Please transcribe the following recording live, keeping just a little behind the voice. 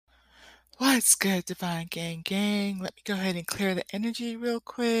What's good, Divine Gang Gang? Let me go ahead and clear the energy real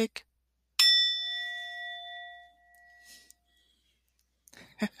quick.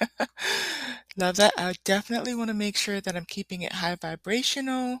 Love that. I definitely want to make sure that I'm keeping it high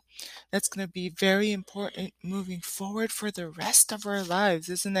vibrational. That's going to be very important moving forward for the rest of our lives.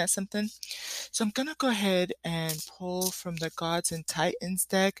 Isn't that something? So I'm going to go ahead and pull from the Gods and Titans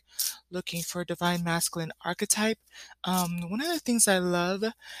deck, looking for Divine Masculine Archetype. One of the things I love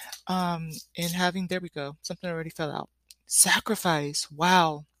in having, there we go, something already fell out. Sacrifice.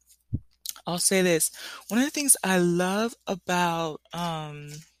 Wow. I'll say this. One of the things I love about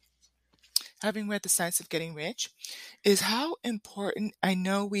having read The Science of Getting Rich is how important, I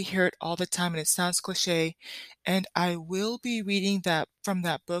know we hear it all the time and it sounds cliche, and I will be reading that from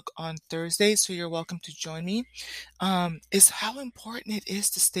that book on Thursday, so you're welcome to join me, is how important it is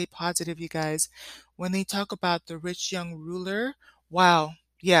to stay positive, you guys. When they talk about the rich young ruler, wow,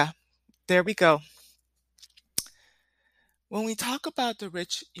 yeah, there we go. When we talk about the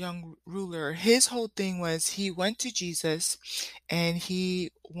rich young ruler, his whole thing was he went to Jesus and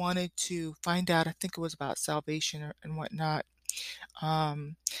he wanted to find out, I think it was about salvation and whatnot.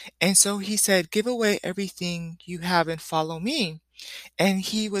 Um, and so he said, give away everything you have and follow me. And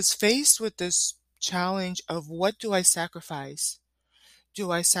he was faced with this challenge of, what do I sacrifice?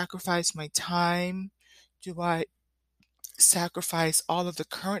 Do I sacrifice my time? Do I sacrifice all of the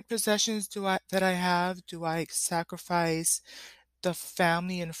current possessions that I have? Do I sacrifice the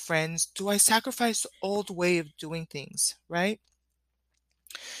family and friends? Do I sacrifice the old way of doing things, right?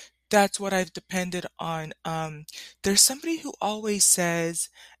 That's what I've depended on. There's somebody who always says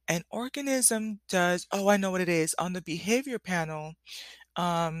an organism does, oh, I know what it is. On the behavior panel,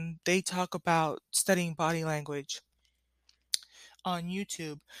 they talk about studying body language on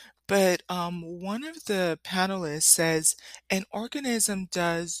YouTube. But one of the panelists says an organism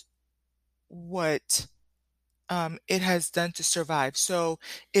does what it has done to survive. So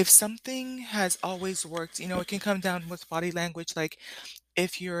if something has always worked, it can come down with body language. Like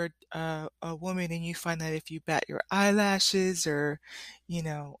if you're a woman and you find that if you bat your eyelashes or, you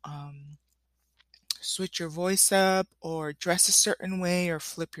know, switch your voice up or dress a certain way or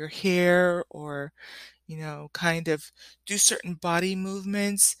flip your hair or, kind of do certain body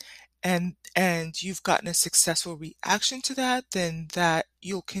movements and you've gotten a successful reaction to that, then that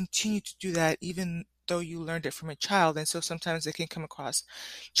you'll continue to do that even though you learned it from a child. And so sometimes it can come across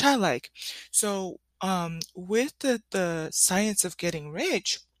childlike. So with the science of getting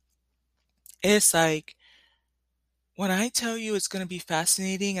rich, it's like, when I tell you it's going to be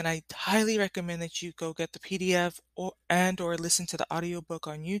fascinating, and I highly recommend that you go get the PDF or listen to the audiobook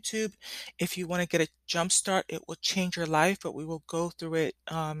on YouTube. If you want to get a jump start, it will change your life, but we will go through it.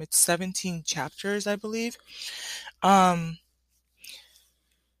 It's 17 chapters, I believe. Um,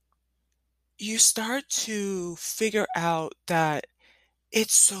 you start to figure out that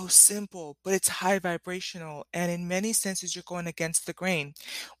it's so simple, but it's high vibrational, and in many senses, you're going against the grain.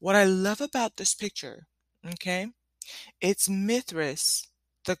 What I love about this picture, okay? It's Mithras,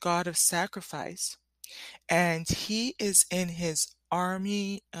 the god of sacrifice, and he is in his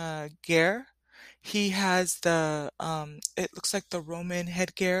army gear. He has it looks like the Roman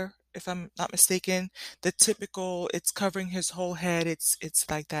headgear, if I'm not mistaken. The typical, it's covering his whole head. It's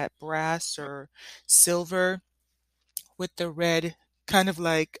like that brass or silver with the red kind of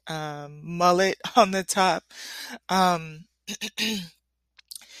like mullet on the top. Um,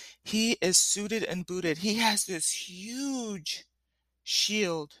 he is suited and booted. He has this huge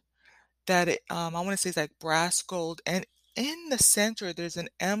shield that I want to say it's like brass gold, and in the center there's an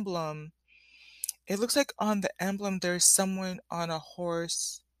emblem. It looks like on the emblem there's someone on a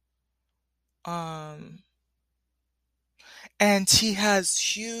horse, um, and he has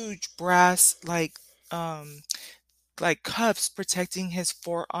huge brass like cuffs protecting his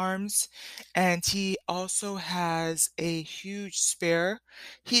forearms, and he also has a huge spear.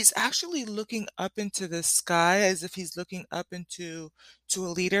 He's actually looking up into the sky as if he's looking up into a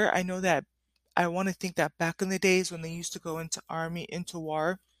leader. I know that I want to think that back in the days when they used to go into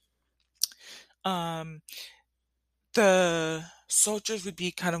war, um, the soldiers would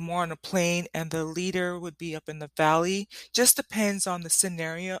be kind of more on a plain and the leader would be up in the valley. Just depends on the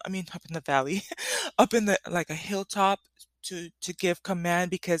scenario. I mean, up in the valley, up in the like a hilltop to give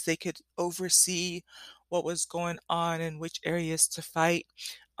command because they could oversee what was going on and which areas to fight,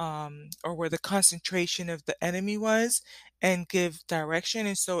 or where the concentration of the enemy was, and give direction.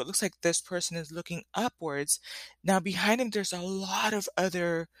 And so it looks like this person is looking upwards. Now behind him, there's a lot of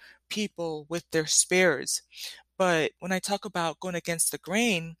other people with their spears. But when I talk about going against the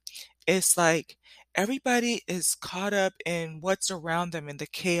grain, it's like everybody is caught up in what's around them, in the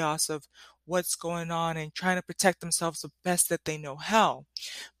chaos of what's going on, and trying to protect themselves the best that they know how.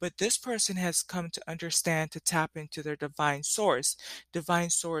 But this person has come to understand, to tap into their divine source. Divine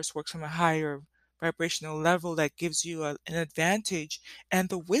source works from a higher vibrational level that gives you an advantage and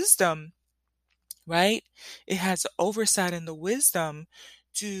the wisdom, right? It has the oversight and the wisdom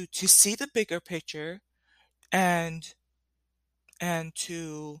to see the bigger picture, and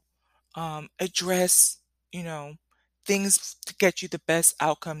to address, you know, things to get you the best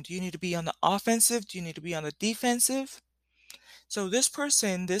outcome. Do you need to be on the offensive? Do you need to be on the defensive? So this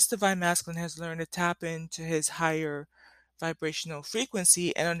person, this divine masculine, has learned to tap into his higher vibrational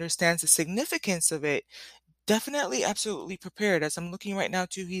frequency and understands the significance of it. Definitely, absolutely prepared. As I'm looking right now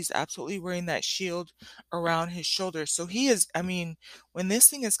too, he's absolutely wearing that shield around his shoulder. So he is, I mean, when this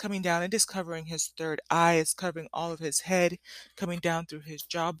thing is coming down, it is covering his third eye, it's covering all of his head, coming down through his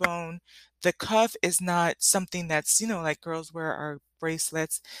jawbone. The cuff is not something that's, like girls wear our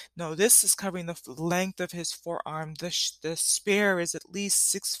bracelets. No, this is covering the length of his forearm. The spear is at least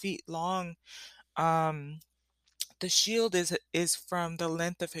 6 feet long. Um, the shield is from the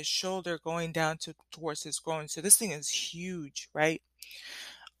length of his shoulder going down to towards his groin. So this thing is huge, right?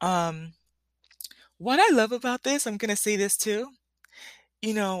 Um, what I love about this, I'm gonna say this too.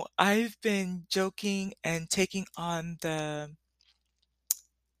 I've been joking and taking on the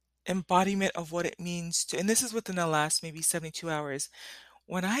embodiment of what it means to, and this is within the last maybe 72 hours.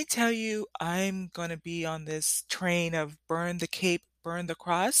 When I tell you I'm gonna be on this train of burn the cape, burn the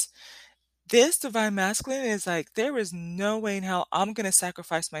cross, this divine masculine is like, there is no way in hell I'm going to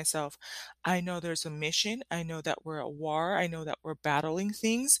sacrifice myself. I know there's a mission. I know that we're at war. I know that we're battling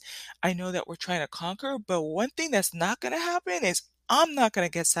things. I know that we're trying to conquer. But one thing that's not going to happen is I'm not going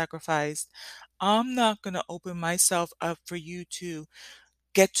to get sacrificed. I'm not going to open myself up for you to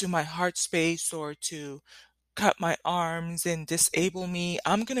get to my heart space or to cut my arms and disable me.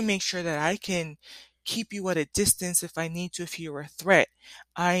 I'm going to make sure that I can keep you at a distance if I need to, if you're a threat.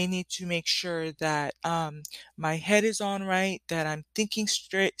 I need to make sure that my head is on right, that I'm thinking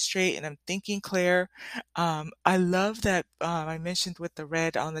straight, and I'm thinking clear. I love that I mentioned with the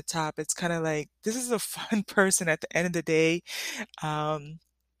red on the top. It's kind of like, this is a fun person at the end of the day. Um,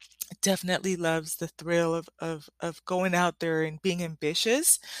 Definitely loves the thrill of going out there and being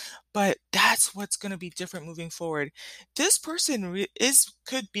ambitious, but that's what's going to be different moving forward. This person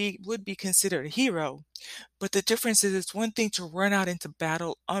would be considered a hero, but the difference is, it's one thing to run out into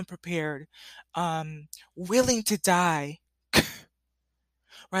battle unprepared, willing to die,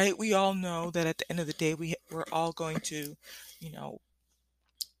 right? We all know that at the end of the day, we're all going to, you know,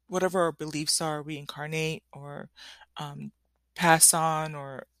 whatever our beliefs are, reincarnate, or um, pass on,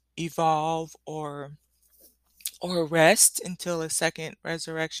 or evolve, or rest until a second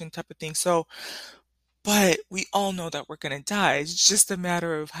resurrection type of thing. So, but we all know that we're going to die. It's just a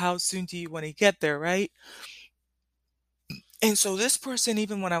matter of how soon do you want to get there, right? And so this person,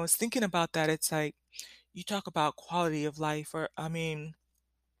 even when I was thinking about that, it's like, you talk about quality of life, or, I mean,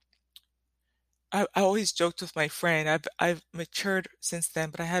 I always joked with my friend. I've matured since then,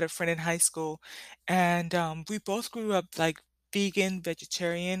 but I had a friend in high school, and we both grew up like vegan,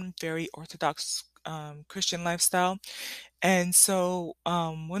 vegetarian, very orthodox Christian lifestyle. And so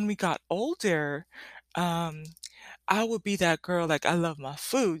when we got older, um, I would be that girl, like, I love my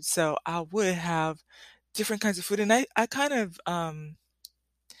food, so I would have different kinds of food, and I kind of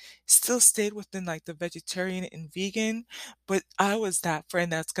still stayed within like the vegetarian and vegan, but I was that friend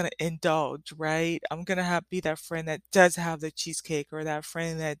that's gonna indulge, right? I'm gonna have be that friend that does have the cheesecake, or that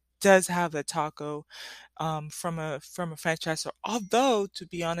friend that does have the taco from a franchise. Or although, to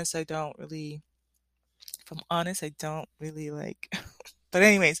be honest, I don't really, if I'm honest, I don't really like. But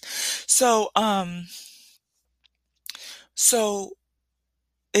anyways, so so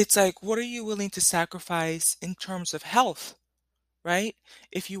it's like, what are you willing to sacrifice in terms of health, right?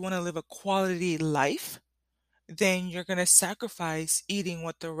 If you want to live a quality life, then you're going to sacrifice eating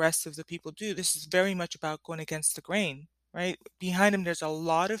what the rest of the people do. This is very much about going against the grain, right? Behind him, there's a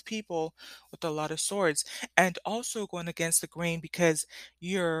lot of people with a lot of swords, and also going against the grain because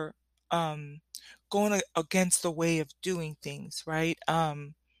you're going against the way of doing things, right?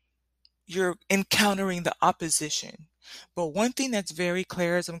 You're encountering the opposition. But one thing that's very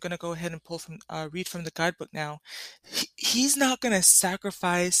clear is, I'm going to go ahead and read from the guidebook now. He's not going to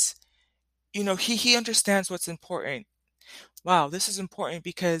sacrifice. He understands what's important. Wow, this is important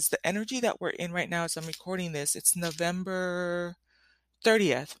because the energy that we're in right now, as I'm recording this, it's November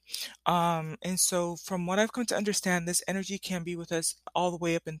 30th. And so from what I've come to understand, this energy can be with us all the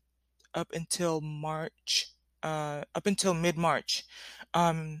way up until March, up until mid-March.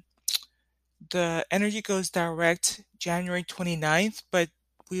 Um, The energy goes direct January 29th, but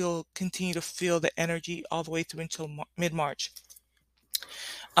we'll continue to feel the energy all the way through until mid-March.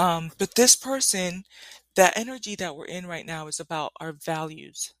 But this person, that energy that we're in right now is about our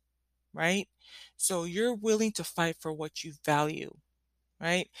values, right? So you're willing to fight for what you value,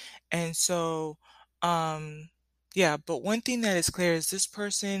 right? And so, um, yeah, but one thing that is clear is this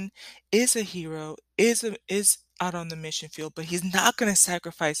person is a hero, is out on the mission field, but he's not going to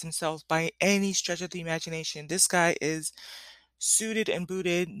sacrifice himself by any stretch of the imagination. This guy is suited and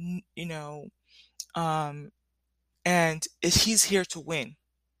booted, um, and he's here to win.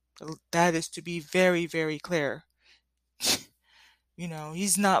 That is to be very, very clear.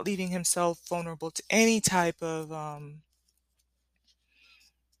 He's not leaving himself vulnerable to any type of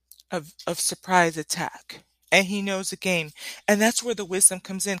surprise attack. And he knows the game. And that's where the wisdom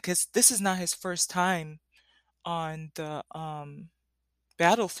comes in, because this is not his first time on the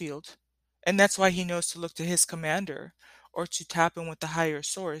battlefield. And that's why he knows to look to his commander or to tap in with the higher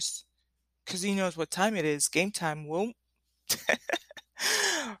source, because he knows what time it is. Game time won't.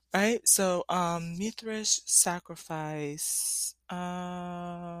 Right? So Mithras sacrifice.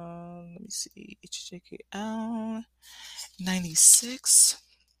 Let me see. HJKL 96.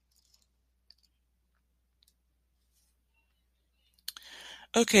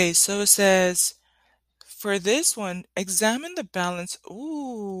 Okay, so it says for this one, examine the balance.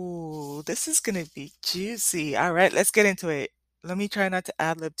 Ooh, this is gonna be juicy. All right, let's get into it. Let me try not to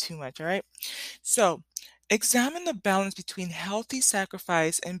ad lib too much. All right. So, examine the balance between healthy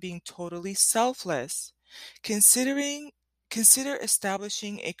sacrifice and being totally selfless. Considering Consider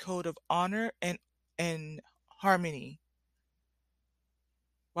establishing a code of honor and harmony.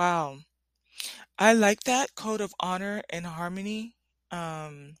 Wow. I like that code of honor and harmony.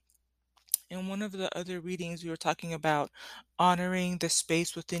 Um in one of the other readings, we were talking about honoring the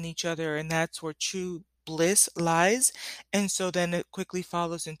space within each other, and that's where true bliss lies. And so then it quickly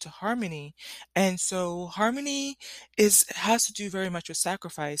follows into harmony. And so harmony has to do very much with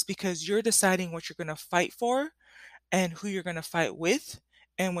sacrifice, because you're deciding what you're going to fight for and who you're going to fight with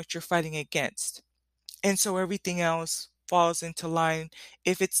and what you're fighting against. And so everything else falls into line.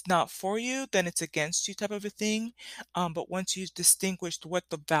 If it's not for you, then it's against you, type of a thing. But once you've distinguished what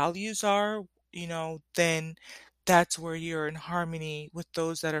the values are, then that's where you're in harmony with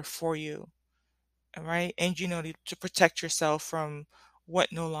those that are for you. All right. And to protect yourself from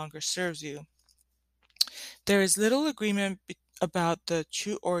what no longer serves you. There is little agreement about the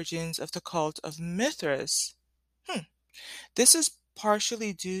true origins of the cult of Mithras. Hmm. This is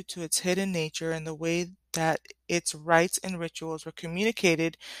partially due to its hidden nature and the way that its rites and rituals were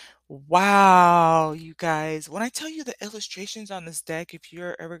communicated. Wow, you guys. When I tell you the illustrations on this deck, if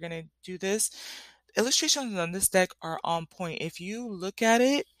you're ever going to do this, illustrations on this deck are on point. If you look at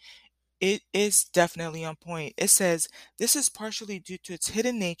it, it is definitely on point. It says, this is partially due to its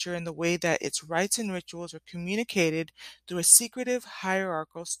hidden nature and the way that its rites and rituals were communicated through a secretive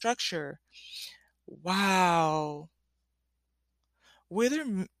hierarchical structure. Wow. Whether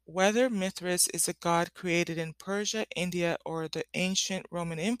Mithras is a god created in Persia, India, or the ancient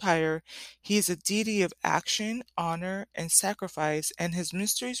Roman Empire, he is a deity of action, honor, and sacrifice, and his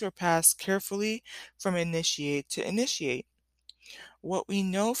mysteries were passed carefully from initiate to initiate. What we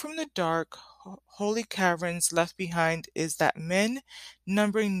know from the dark, holy caverns left behind is that men,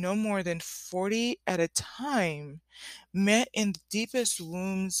 numbering no more than 40 at a time, met in the deepest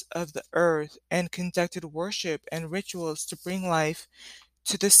wombs of the earth and conducted worship and rituals to bring life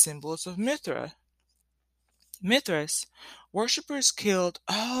to the symbols of Mithras. Worshippers killed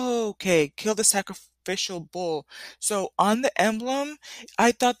a sacrificial bull. So on the emblem,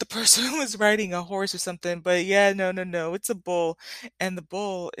 I thought the person was riding a horse or something, but yeah, no, no, no, it's a bull, and the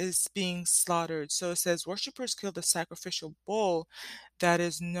bull is being slaughtered. So it says worshippers killed a sacrificial bull that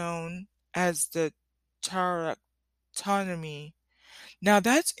is known as the Tauroctomy. Now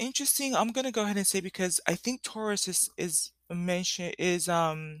that's interesting. I'm gonna go ahead and say, because I think Taurus is mentioned is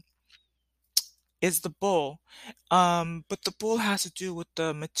the bull. But the bull has to do with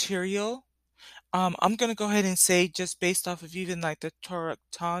the material. I'm gonna go ahead and say, just based off of even like the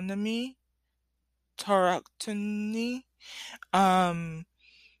tauroctony, um,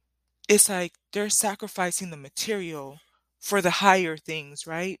 it's like they're sacrificing the material for the higher things,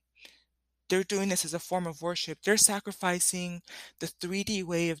 right? They're doing this as a form of worship. They're sacrificing the 3D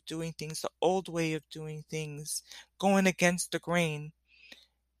way of doing things, the old way of doing things, going against the grain,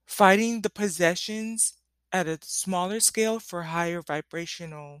 fighting the possessions at a smaller scale for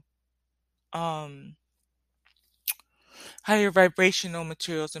um higher vibrational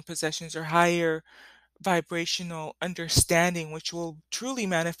materials and possessions, or higher vibrational understanding, which will truly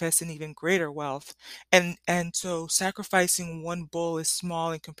manifest in even greater wealth. And so sacrificing one bowl is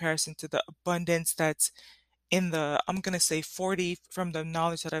small in comparison to the abundance that's in the, I'm going to say 40, from the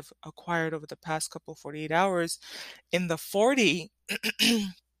knowledge that I've acquired over the past couple 48 hours, in the 40,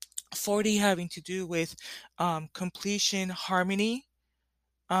 40 having to do with completion, harmony,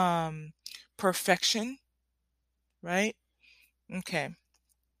 um, perfection, right? Okay.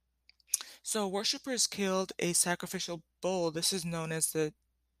 So worshippers killed a sacrificial bull. This is known as the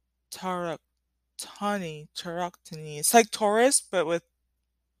Tauroctony. It's like Taurus, but with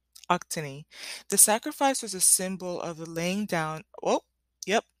octany. The sacrifice was a symbol of the laying down. Oh,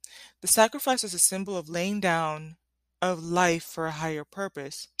 yep. The sacrifice was a symbol of laying down of life for a higher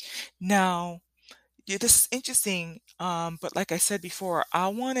purpose. Now, yeah, this is interesting, but like I said before, I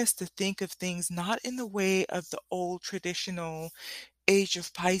want us to think of things not in the way of the old traditional age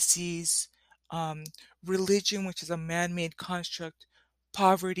of Pisces, um, religion, which is a man made construct,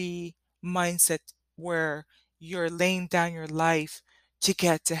 poverty mindset, where you're laying down your life to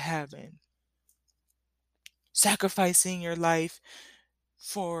get to heaven, sacrificing your life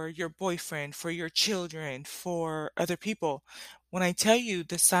for your boyfriend, for your children, for other people. When I tell you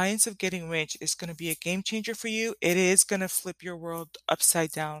the science of getting rich is going to be a game changer for you, it is going to flip your world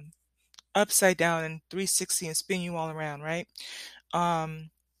upside down and 360 and spin you all around, right?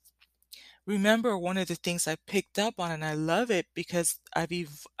 Um, Remember, one of the things I picked up on, and I love it because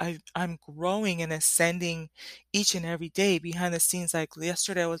I'm growing and ascending each and every day behind the scenes. Like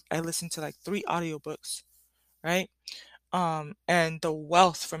yesterday, I listened to like 3 audiobooks, right? And the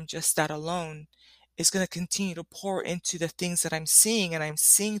wealth from just that alone is going to continue to pour into the things that I'm seeing, and I'm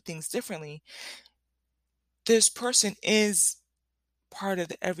seeing things differently. This person is part of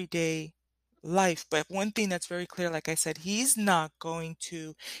the everyday life. But one thing that's very clear, like I said, he's going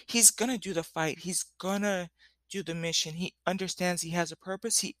to do the fight. He's going to do the mission. He understands he has a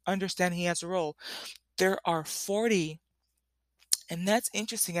purpose. He understands he has a role. There are 40, and that's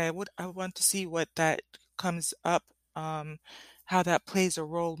interesting. I want to see what that comes up, how that plays a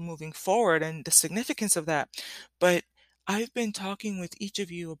role moving forward and the significance of that. But I've been talking with each of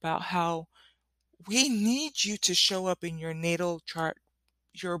you about how we need you to show up in your natal chart,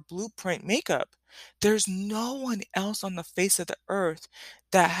 your blueprint makeup. There's no one else on the face of the earth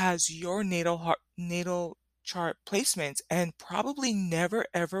that has your natal chart placements, and probably never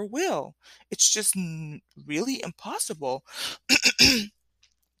ever will. It's just really impossible.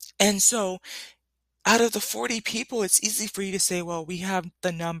 And so, out of the 40 people, it's easy for you to say, well, we have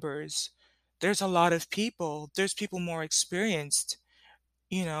the numbers. There's a lot of people. There's people more experienced,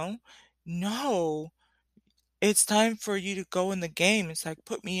 you know? No, it's time for you to go in the game. It's like,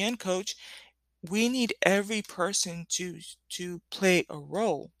 put me in, coach. We need every person to play a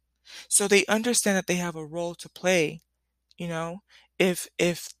role. So they understand that they have a role to play, you know? If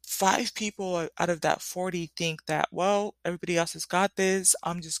 5 people out of that 40 think that, well, everybody else has got this,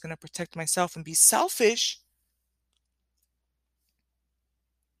 I'm just going to protect myself and be selfish,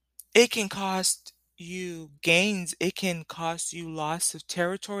 it can cost you gains. It can cost you loss of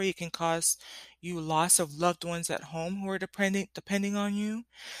territory. It can cost you loss of loved ones at home who are depending on you.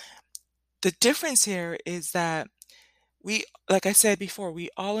 The difference here is that like I said before,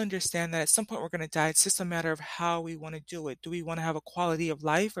 we all understand that at some point we're going to die. It's just a matter of how we want to do it. Do we want to have a quality of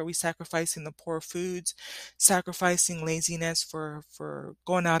life? Are we sacrificing the poor foods, sacrificing laziness for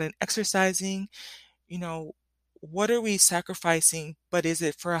going out and exercising? You know, what are we sacrificing? But is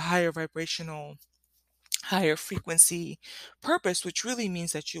it for a higher vibrational, higher frequency purpose, which really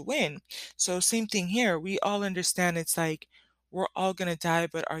means that you win? So same thing here. We all understand it's like we're all going to die,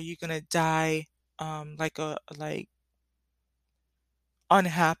 but are you going to die like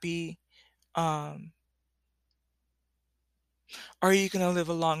unhappy? Um, are you going to live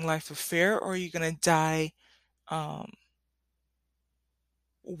a long life of fear, or are you going to die um,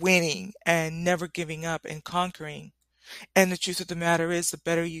 winning and never giving up and conquering? And the truth of the matter is, the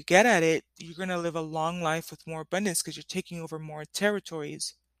better you get at it, you're going to live a long life with more abundance because you're taking over more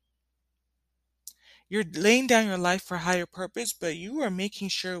territories. You're laying down your life for higher purpose, but you are making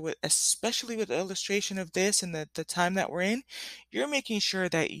sure, with especially with the illustration of this and the time that we're in, you're making sure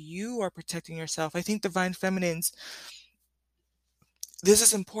that you are protecting yourself. I think Divine Feminines, this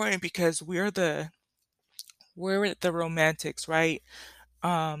is important because we're the romantics, right?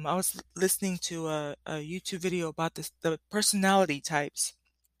 I was listening to a YouTube video about the personality types.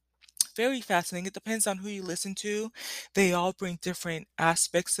 Very fascinating. It depends on who you listen to. They all bring different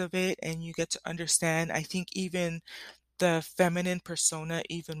aspects of it, and you get to understand, I think, even the feminine persona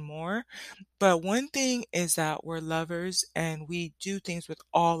even more. But one thing is that we're lovers and we do things with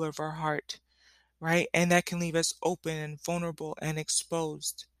all of our heart. right? And that can leave us open and vulnerable and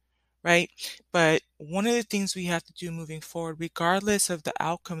exposed, right? But one of the things we have to do moving forward, regardless of the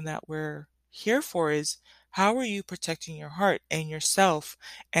outcome that we're here for, is how are you protecting your heart and yourself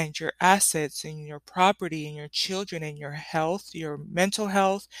and your assets and your property and your children and your health, your mental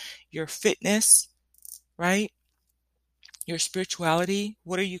health, your fitness, right? Your spirituality.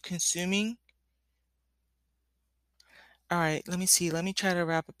 What are you consuming? All right, let me see. Let me try to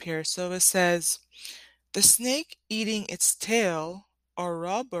wrap up here. So it says, the snake eating its tail,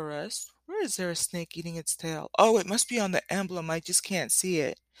 Ouroboros. Where is there a snake eating its tail? Oh, it must be on the emblem. I just can't see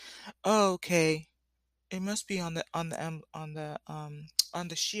it. Oh, okay. It must be on the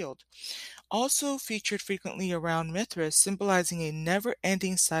shield. Also featured frequently around Mithras, symbolizing a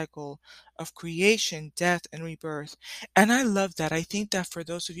never-ending cycle of creation, death, and rebirth. And I love that. I think that for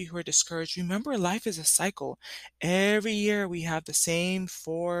those of you who are discouraged, remember life is a cycle. Every year we have the same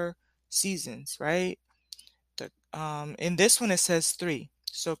 4 seasons, right? In this one it says 3.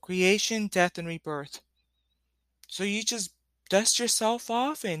 So creation, death, and rebirth. So you just dust yourself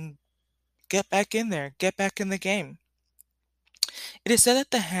off and get back in there, get back in the game. It is said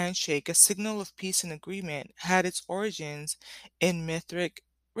that the handshake, a signal of peace and agreement, had its origins in Mithric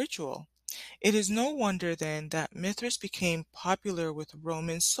ritual. It is no wonder then that Mithras became popular with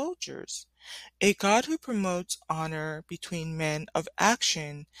Roman soldiers. A god who promotes honor between men of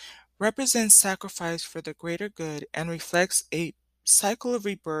action, represents sacrifice for the greater good, and reflects a cycle of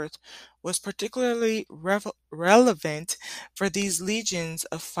rebirth, was particularly relevant for these legions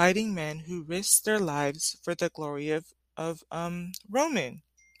of fighting men who risked their lives for the glory of Rome.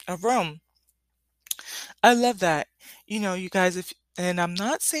 I love that. You guys, if and I'm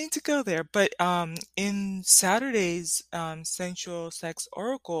not saying to go there, but in Saturday's Sensual Sex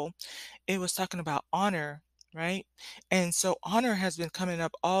Oracle, it was talking about honor, right? And so honor has been coming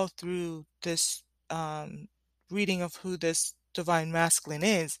up all through this um, reading of who this divine masculine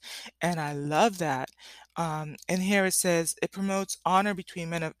is. And I love that. And here it says it promotes honor between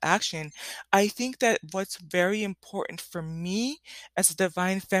men of action. I think that what's very important for me as a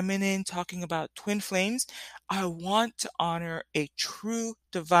divine feminine talking about twin flames, I want to honor a true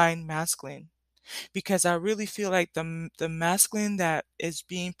divine masculine because I really feel like the masculine that is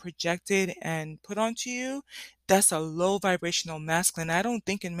being projected and put onto you, that's a low vibrational masculine. I don't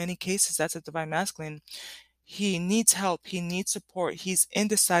think in many cases that's a divine masculine. He needs help. He needs support. He's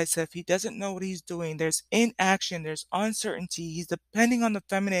indecisive. He doesn't know what he's doing. There's inaction. There's uncertainty. He's depending on the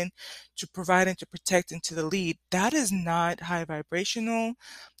feminine to provide and to protect and to the lead. That is not high vibrational.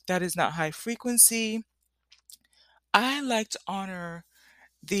 That is not high frequency. I like to honor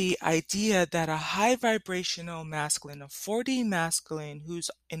the idea that a high vibrational masculine, a 4D masculine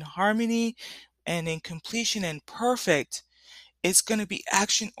who's in harmony and in completion and perfect, is going to be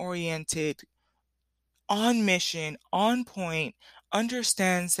action oriented, on mission, on point,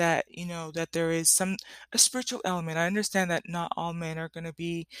 understands that, that there is a spiritual element. I understand that not all men are going to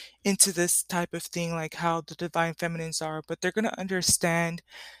be into this type of thing like how the divine feminines are, but they're going to understand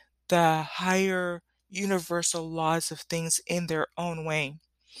the higher universal laws of things in their own way.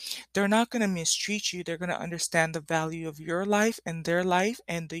 They're not going to mistreat you. They're going to understand the value of your life and their life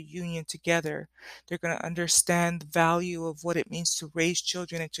and the union together. They're going to understand the value of what it means to raise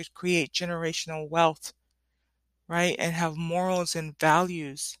children and to create generational wealth, right? And have morals and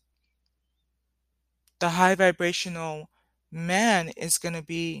values. The high vibrational man is going to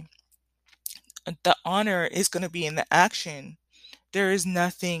be, the honor is going to be in the action. There is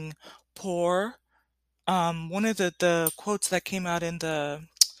nothing poor. One of the quotes that came out in the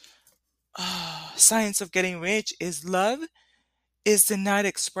Science of Getting Rich is love is denied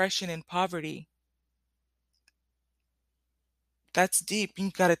expression in poverty. That's deep.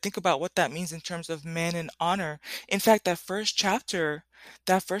 You got to think about what that means in terms of men and honor. In fact, that first chapter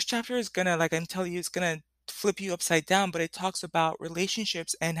is gonna, like I'm telling you, it's gonna flip you upside down, but it talks about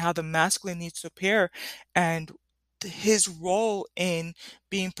relationships and how the masculine needs to appear and his role in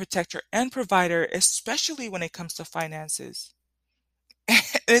being protector and provider, especially when it comes to finances.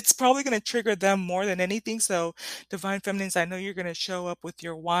 It's probably going to trigger them more than anything. So, divine feminines, I know you're going to show up with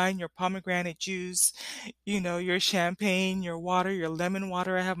your wine, your pomegranate juice, your champagne, your water, your lemon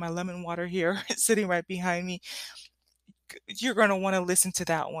water. I have my lemon water here sitting right behind me. You're going to want to listen to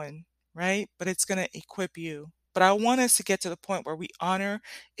that one, right? But it's going to equip you. But I want us to get to the point where we honor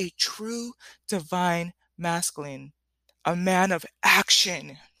a true divine masculine, a man of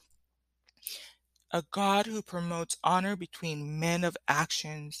action, a God who promotes honor between men of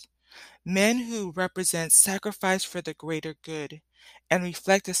actions. Men who represent sacrifice for the greater good. and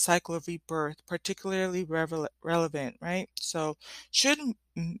reflect a cycle of rebirth, particularly relevant, right? So, should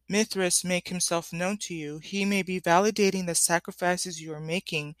Mithras make himself known to you, he may be validating the sacrifices you are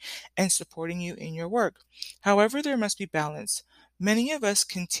making and supporting you in your work. However, there must be balance. Many of us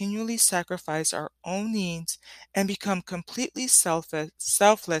continually sacrifice our own needs and become completely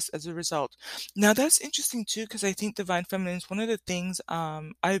selfless as a result. Now, that's interesting too, because I think Divine Feminine is one of the things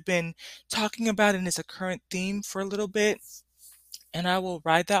I've been talking about and is a current theme for a little bit, and I will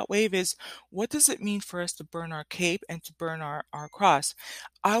ride that wave, is what does it mean for us to burn our cape and to burn our cross?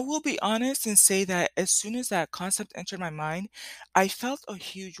 I will be honest and say that as soon as that concept entered my mind, I felt a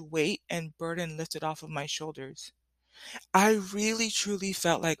huge weight and burden lifted off of my shoulders. I really truly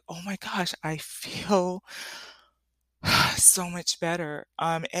felt like, oh my gosh, I feel so much better.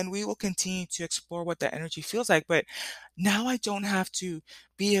 And we will continue to explore what that energy feels like. But now I don't have to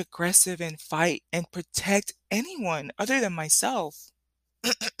be aggressive and fight and protect anyone other than myself.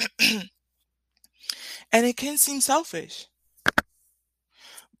 And it can seem selfish.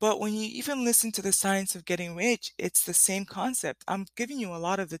 But when you even listen to the science of getting rich, it's the same concept. I'm giving you a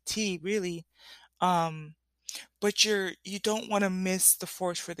lot of the tea, really. Um, but you don't want to miss the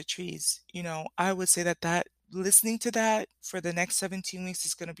forest for the trees. I would say that listening to that for the next 17 weeks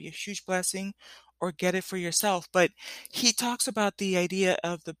is going to be a huge blessing, or get it for yourself. But he talks about the idea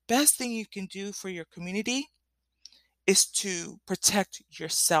of the best thing you can do for your community is to protect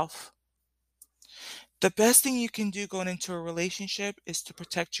yourself. The best thing you can do going into a relationship is to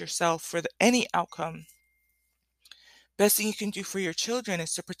protect yourself for any outcome. Best thing you can do for your children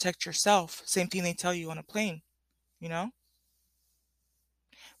is to protect yourself. Same thing they tell you on a plane, you know?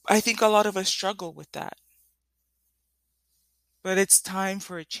 I think a lot of us struggle with that. But it's time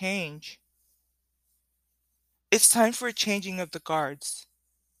for a change. It's time for a changing of the guards.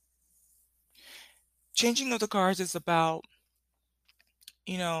 Changing of the guards is about,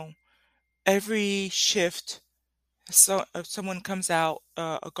 you know, every shift, so if someone comes out,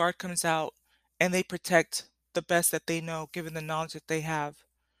 a guard comes out, and they protect the best that they know, given the knowledge that they have.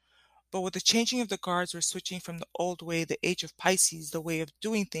 But with the changing of the guards, we're switching from the old way, the age of Pisces, the way of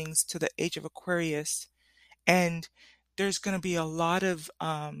doing things, to the age of Aquarius. And there's going to be a lot of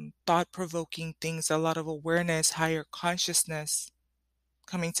thought-provoking things, a lot of awareness, higher consciousness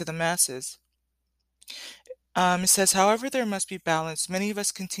coming to the masses. It says, however, there must be balance. Many of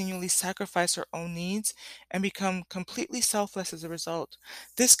us continually sacrifice our own needs and become completely selfless as a result.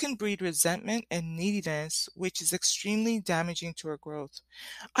 This can breed resentment and neediness, which is extremely damaging to our growth.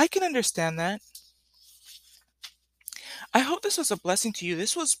 I can understand that. I hope this was a blessing to you.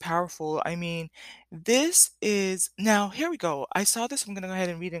 This was powerful. I mean, this is now, here we go. I saw this. I'm going to go ahead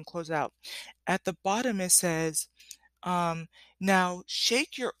and read it and close out. At the bottom, it says, now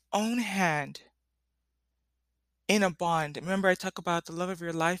shake your own hand in a bond. Remember, I talk about the love of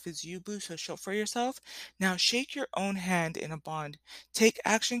your life is you, boo, so show for yourself. Now shake your own hand in a bond. Take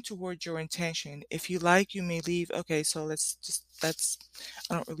action towards your intention. If you like, you may leave. Okay, so I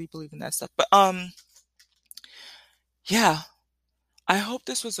don't really believe in that stuff. But yeah, I hope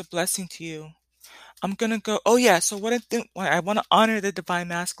this was a blessing to you. I'm gonna go. Oh yeah, so I want to honor the divine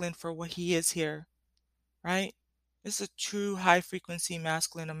masculine for what he is here, right? This is a true high frequency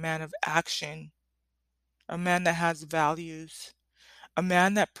masculine, a man of action, a man that has values, a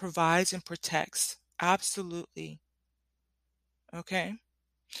man that provides and protects. Absolutely. Okay.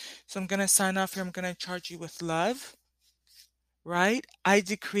 So I'm gonna sign off here. I'm gonna charge you with love, right? I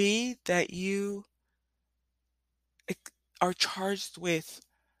decree that you are charged with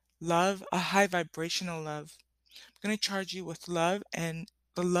love, a high vibrational love. I'm going to charge you with love and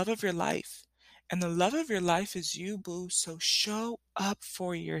the love of your life. And the love of your life is you, boo. So show up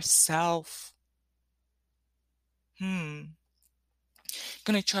for yourself. Going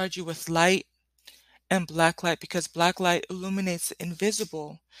to charge you with light and black light, because black light illuminates the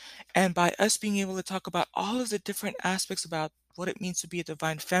invisible. And by us being able to talk about all of the different aspects about what it means to be a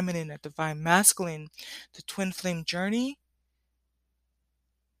divine feminine, a divine masculine, the twin flame journey,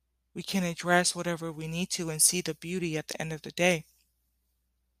 we can address whatever we need to and see the beauty at the end of the day.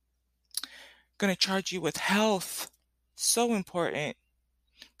 Going to charge you with health. So important.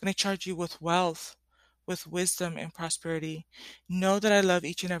 Going to charge you with wealth, with wisdom and prosperity. Know that I love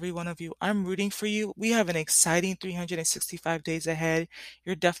each and every one of you. I'm rooting for you. We have an exciting 365 days ahead.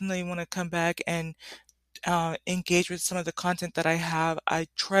 You're definitely want to come back and engage with some of the content that I have. I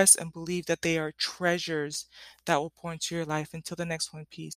trust and believe that they are treasures that will pour into your life. Until the next one, peace.